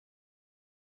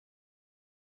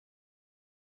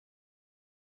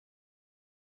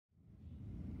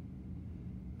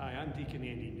Hi, I'm Deacon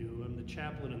Andy New. I'm the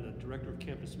chaplain and the director of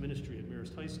campus ministry at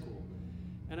Marist High School,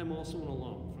 and I'm also an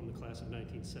alum from the class of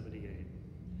 1978.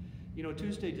 You know,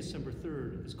 Tuesday, December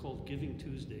 3rd is called Giving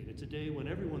Tuesday, and it's a day when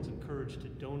everyone's encouraged to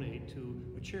donate to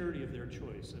a charity of their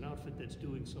choice, an outfit that's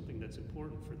doing something that's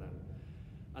important for them.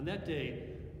 On that day,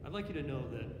 I'd like you to know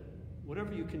that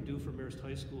whatever you can do for Marist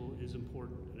High School is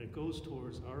important, and it goes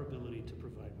towards our ability to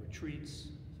provide retreats,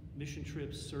 mission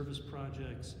trips, service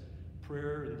projects,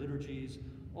 prayer and liturgies,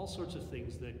 all sorts of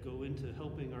things that go into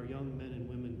helping our young men and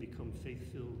women become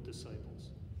faith-filled disciples.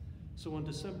 So on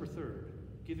December 3rd,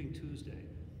 Giving Tuesday,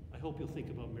 I hope you'll think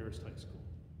about Marist High School.